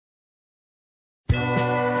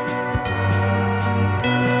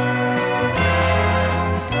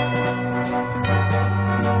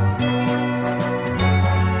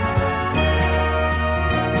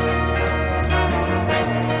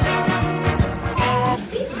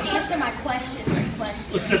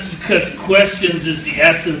Just because questions is the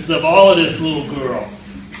essence of all of this, little girl.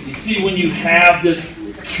 You see, when you have this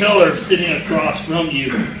killer sitting across from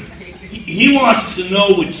you, he wants to know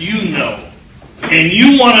what you know. And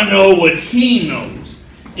you want to know what he knows.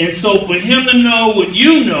 And so for him to know what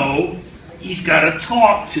you know, he's got to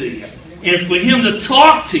talk to you. And for him to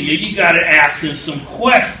talk to you, you got to ask him some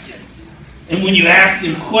questions. And when you ask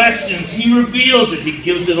him questions, he reveals it. He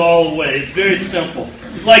gives it all away. It's very simple.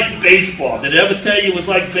 It's like baseball. Did I ever tell you it was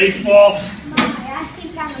like baseball? I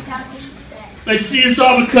think I'm about to say. But see, it's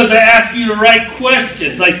all because I asked you the right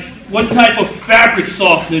questions. Like, what type of fabric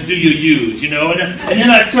softener do you use? You know, and then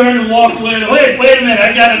I turn and walk away. And, wait a minute!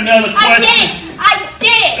 I got another question. I did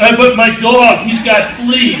it! But my dog, he's got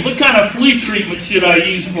fleas. What kind of flea treatment should I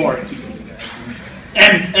use for it?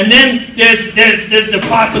 And then there's the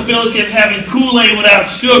possibility of having Kool-Aid without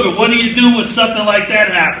sugar. What do you do when something like that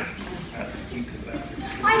happens?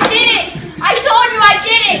 I did it! I told you I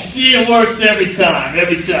did it! See, it works every time.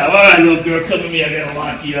 Every time. All right, little girl, come with me. I gotta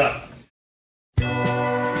lock you up.